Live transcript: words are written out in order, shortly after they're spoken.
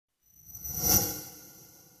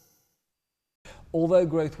Although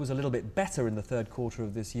growth was a little bit better in the third quarter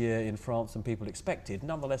of this year in France than people expected,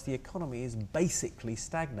 nonetheless the economy is basically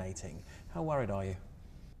stagnating. How worried are you?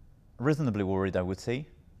 Reasonably worried, I would say.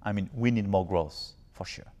 I mean, we need more growth, for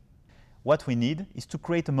sure. What we need is to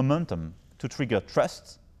create a momentum to trigger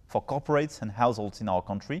trust for corporates and households in our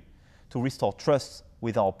country, to restore trust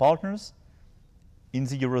with our partners in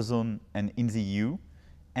the Eurozone and in the EU,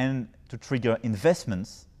 and to trigger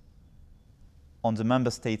investments on the member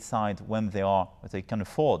state side when they can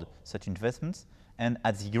afford such investments, and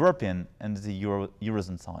at the European and the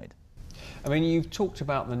Eurozone side. I mean, you've talked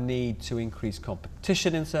about the need to increase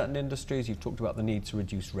competition in certain industries, you've talked about the need to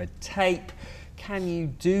reduce red tape. Can you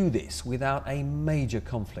do this without a major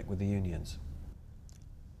conflict with the unions?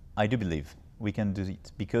 I do believe we can do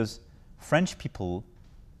it because French people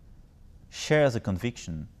share the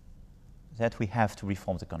conviction that we have to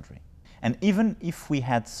reform the country. And even if we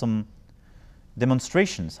had some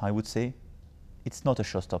demonstrations, I would say, it's not a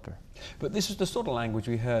showstopper. But this is the sort of language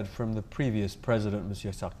we heard from the previous president,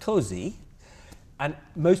 Monsieur Sarkozy, and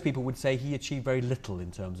most people would say he achieved very little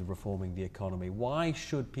in terms of reforming the economy. Why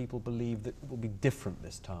should people believe that it will be different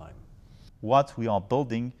this time? What we are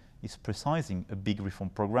building is precisely a big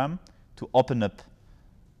reform program to open up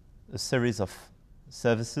a series of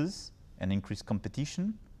services and increase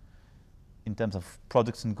competition in terms of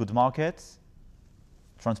products and good markets,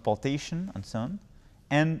 transportation and so on,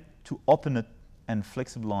 and to open it and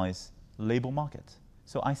flexibilize labor market.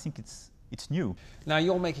 So I think it's new. Now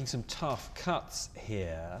you're making some tough cuts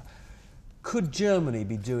here. Could Germany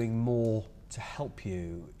be doing more to help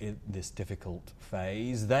you in this difficult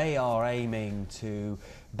phase? They are aiming to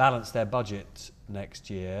balance their budget next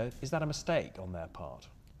year. Is that a mistake on their part?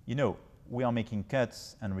 You know, we are making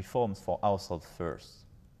cuts and reforms for ourselves first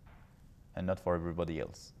and not for everybody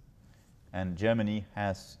else. And Germany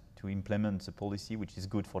has to implement a policy which is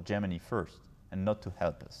good for Germany first and not to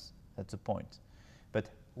help us. That's the point. But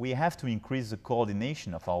we have to increase the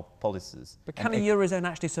coordination of our policies. But can the Eurozone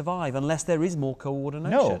actually survive unless there is more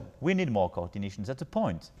coordination? No, we need more coordination, that's the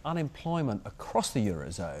point. Unemployment across the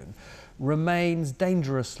Eurozone remains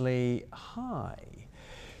dangerously high.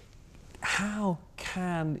 How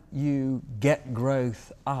can you get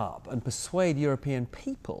growth up and persuade European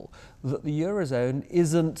people that the Eurozone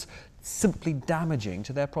isn't simply damaging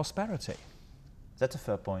to their prosperity? That's a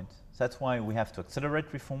fair point. That's why we have to accelerate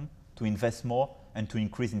reform, to invest more and to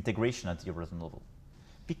increase integration at the Eurozone level.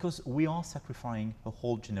 Because we are sacrificing a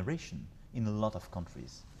whole generation in a lot of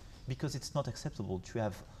countries. Because it's not acceptable to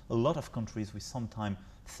have a lot of countries with sometimes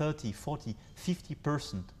 30, 40,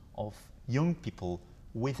 50% of young people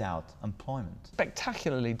without employment.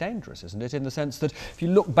 Spectacularly dangerous, isn't it, in the sense that if you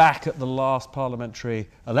look back at the last parliamentary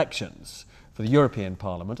elections for the European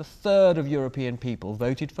Parliament, a third of European people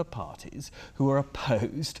voted for parties who are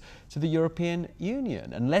opposed to the European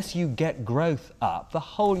Union. Unless you get growth up, the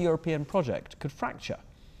whole European project could fracture.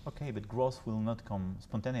 Okay, but growth will not come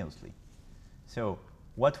spontaneously. So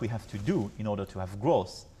what we have to do in order to have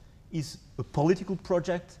growth is a political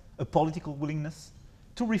project, a political willingness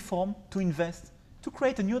to reform, to invest, to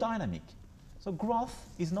create a new dynamic. So growth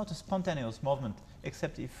is not a spontaneous movement,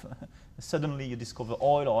 except if suddenly you discover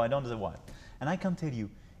oil or I don't know what. And I can tell you,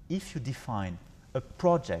 if you define a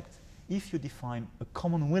project, if you define a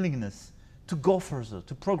common willingness to go further,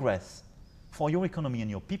 to progress for your economy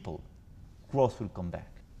and your people, growth will come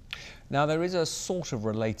back. Now there is a sort of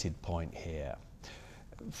related point here.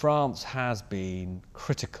 France has been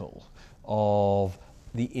critical of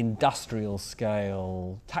the industrial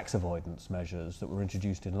scale tax avoidance measures that were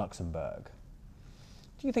introduced in Luxembourg.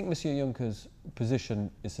 Do you think Monsieur Juncker's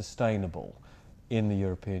position is sustainable in the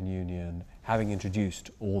European Union, having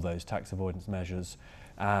introduced all those tax avoidance measures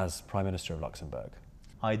as Prime Minister of Luxembourg?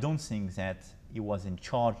 I don't think that he was in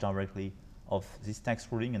charge directly of this tax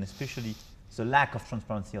ruling, and especially the lack of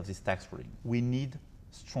transparency of this tax ruling. We need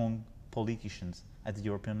strong politicians at the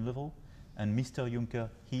European level, and Mr. Juncker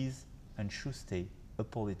is and should stay a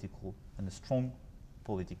political and a strong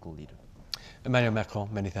political leader. Emmanuel Macron,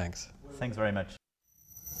 many thanks. Thanks very much.